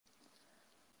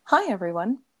Hi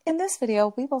everyone! In this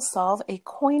video we will solve a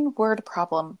coin word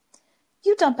problem.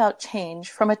 You dump out change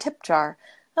from a tip jar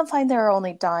and find there are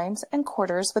only dimes and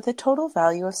quarters with a total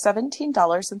value of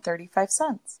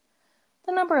 $17.35.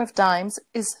 The number of dimes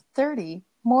is 30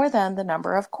 more than the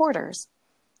number of quarters.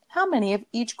 How many of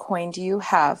each coin do you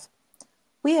have?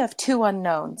 We have two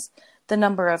unknowns, the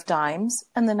number of dimes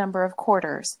and the number of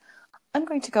quarters. I'm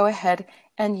going to go ahead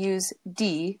and use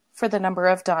D for the number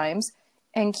of dimes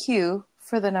and Q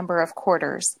for the number of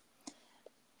quarters.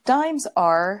 Dimes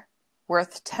are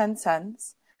worth 10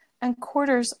 cents and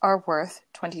quarters are worth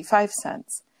 25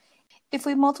 cents. If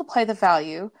we multiply the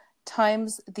value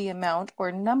times the amount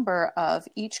or number of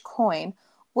each coin,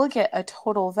 we'll get a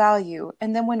total value,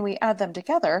 and then when we add them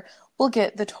together, we'll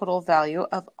get the total value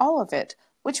of all of it,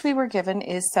 which we were given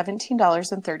is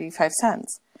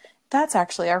 $17.35. That's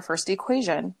actually our first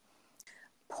equation.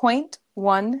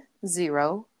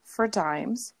 0.10 for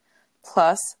dimes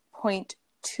plus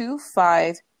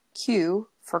 0.25 Q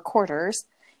for quarters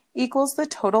equals the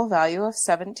total value of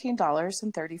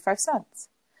 $17.35.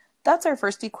 That's our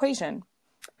first equation.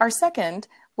 Our second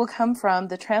will come from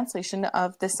the translation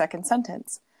of the second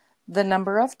sentence. The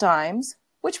number of dimes,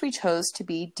 which we chose to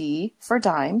be D for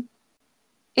dime,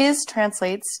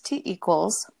 translates to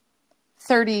equals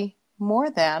 30 more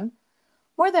than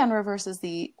reverses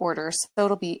the order, so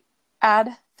it'll be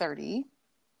add 30.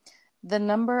 The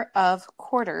number of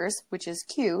quarters, which is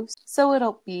Q, so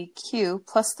it'll be Q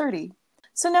plus 30.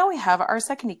 So now we have our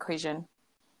second equation.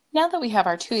 Now that we have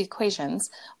our two equations,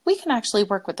 we can actually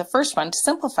work with the first one to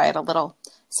simplify it a little.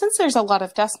 Since there's a lot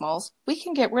of decimals, we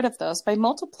can get rid of those by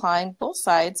multiplying both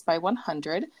sides by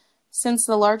 100, since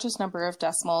the largest number of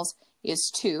decimals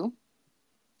is 2.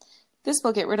 This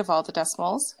will get rid of all the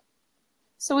decimals.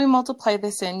 So we multiply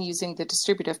this in using the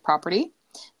distributive property.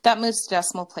 That moves the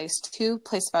decimal place 2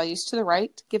 place values to the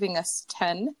right, giving us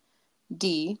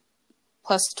 10D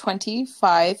plus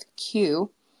 25Q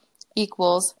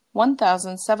equals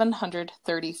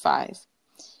 1,735.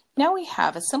 Now we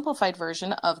have a simplified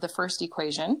version of the first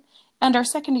equation, and our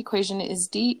second equation is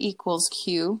D equals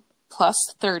Q plus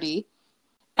 30,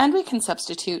 and we can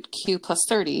substitute Q plus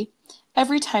 30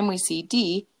 every time we see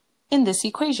D in this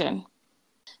equation.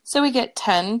 So we get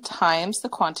 10 times the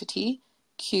quantity,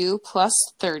 Q plus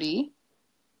 30,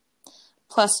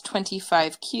 plus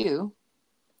 25Q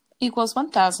equals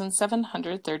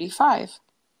 1,735.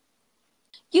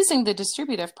 Using the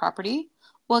distributive property,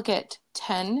 we'll get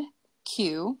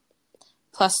 10Q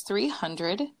plus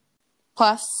 300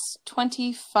 plus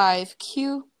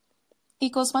 25Q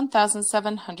equals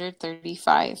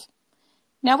 1,735.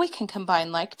 Now we can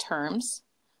combine like terms,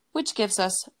 which gives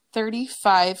us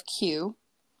 35Q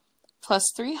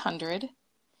plus 300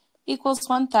 equals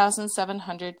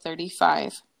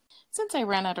 1,735. Since I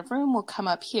ran out of room, we'll come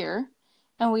up here,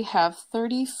 and we have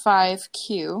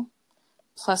 35Q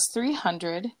plus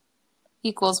 300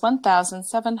 equals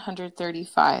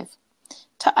 1,735.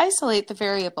 To isolate the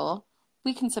variable,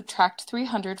 we can subtract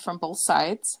 300 from both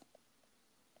sides,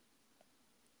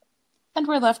 and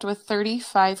we're left with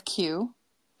 35Q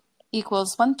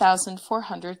equals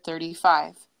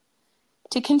 1,435.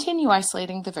 To continue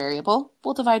isolating the variable,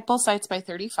 we'll divide both sides by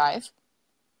 35,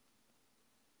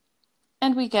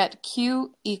 and we get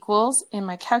Q equals, in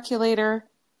my calculator,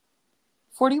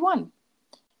 41.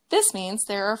 This means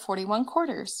there are 41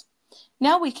 quarters.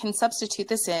 Now we can substitute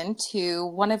this into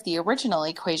one of the original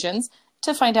equations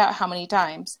to find out how many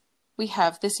dimes. We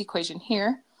have this equation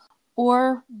here,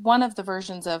 or one of the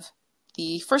versions of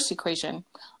the first equation.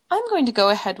 I'm going to go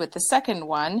ahead with the second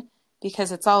one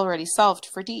because it's already solved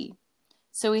for D.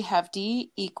 So we have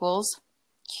D equals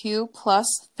Q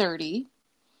plus 30.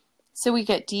 So we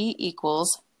get D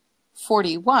equals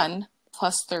 41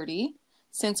 plus 30,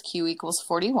 since Q equals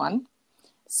 41.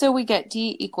 So we get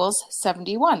D equals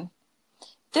 71.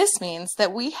 This means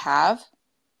that we have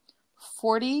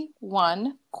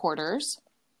 41 quarters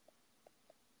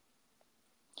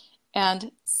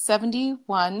and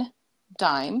 71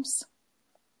 dimes,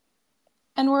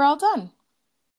 and we're all done.